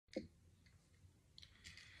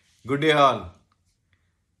Good day all.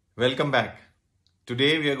 Welcome back.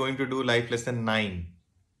 Today we are going to do life lesson 9.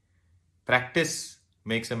 Practice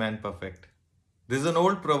makes a man perfect. This is an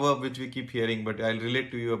old proverb which we keep hearing, but I'll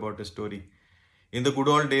relate to you about a story. In the good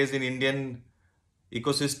old days in Indian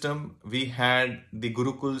ecosystem, we had the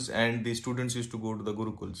Gurukuls and the students used to go to the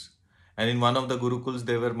Gurukuls. And in one of the Gurukuls,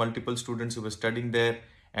 there were multiple students who were studying there.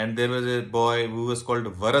 And there was a boy who was called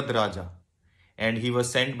Varad Raja. And he was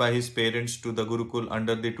sent by his parents to the Gurukul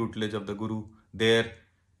under the tutelage of the Guru there,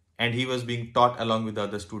 and he was being taught along with the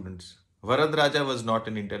other students. Varad Raja was not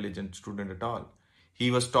an intelligent student at all. He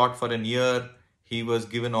was taught for an year, he was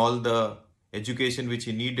given all the education which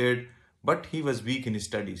he needed, but he was weak in his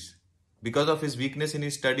studies. Because of his weakness in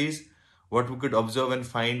his studies, what we could observe and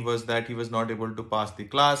find was that he was not able to pass the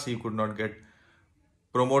class, he could not get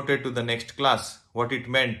promoted to the next class. What it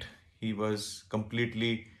meant, he was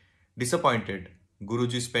completely disappointed.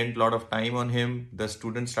 Guruji spent a lot of time on him, the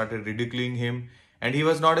students started ridiculing him, and he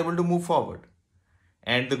was not able to move forward.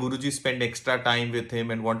 And the Guruji spent extra time with him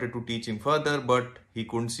and wanted to teach him further, but he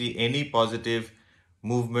couldn't see any positive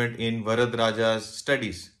movement in Varad Raja's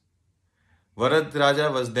studies. Varad Raja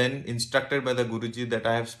was then instructed by the Guruji that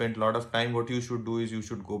I have spent a lot of time. What you should do is you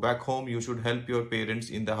should go back home, you should help your parents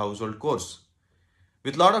in the household chores.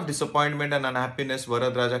 With a lot of disappointment and unhappiness,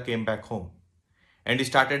 Varad Raja came back home and he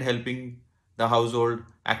started helping the household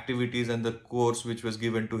activities and the course which was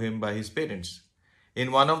given to him by his parents.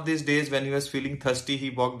 In one of these days when he was feeling thirsty,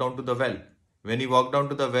 he walked down to the well. When he walked down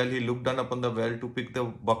to the well, he looked down upon the well to pick the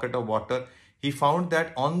bucket of water. He found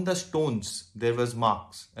that on the stones there was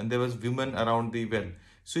marks and there was women around the well.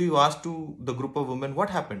 So he asked to the group of women,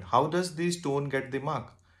 what happened? How does the stone get the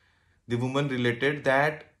mark? The woman related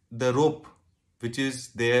that the rope which is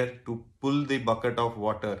there to pull the bucket of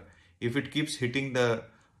water, if it keeps hitting the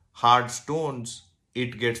hard stones,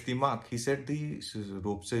 it gets the mark. He said the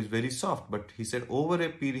rope is very soft, but he said over a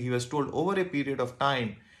period, he was told over a period of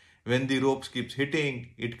time, when the ropes keeps hitting,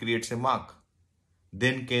 it creates a mark.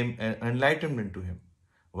 Then came an enlightenment to him.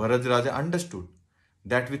 Varad Raja understood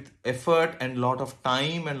that with effort and lot of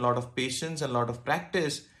time and lot of patience and lot of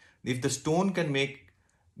practice, if the stone can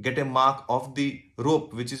get a mark of the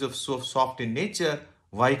rope which is of so soft in nature,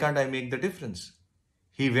 why can't I make the difference?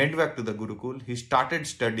 He went back to the Gurukul, he started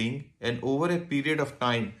studying, and over a period of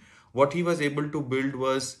time, what he was able to build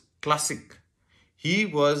was classic. He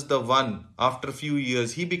was the one, after a few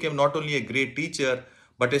years, he became not only a great teacher,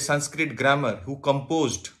 but a Sanskrit grammar who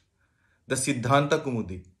composed the Siddhanta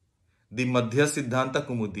Kumudi, the Madhya Siddhanta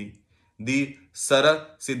Kumudi, the Sara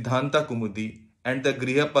Siddhanta Kumudi, and the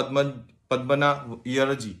Griha Padmana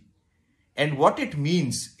Yaraji. And what it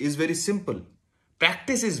means is very simple.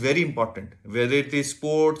 Practice is very important, whether it is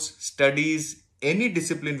sports, studies, any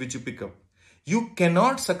discipline which you pick up. You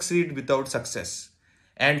cannot succeed without success.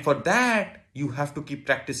 And for that, you have to keep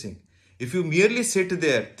practicing. If you merely sit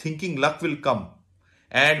there thinking luck will come,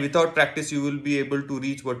 and without practice you will be able to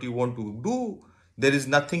reach what you want to do, there is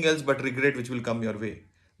nothing else but regret which will come your way.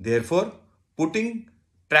 Therefore, putting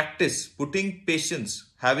practice, putting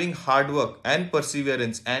patience, having hard work and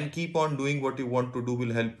perseverance and keep on doing what you want to do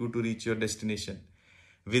will help you to reach your destination.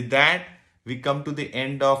 With that, we come to the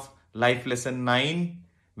end of life lesson 9,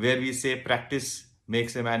 where we say practice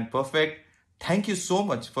makes a man perfect. Thank you so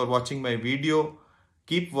much for watching my video.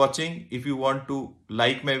 Keep watching. If you want to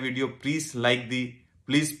like my video, please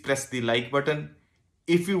press the like button.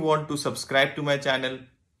 If you want to subscribe to my channel,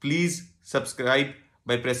 please subscribe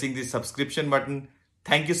by pressing the subscription button.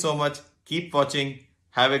 Thank you so much. Keep watching.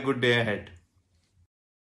 Have a good day ahead.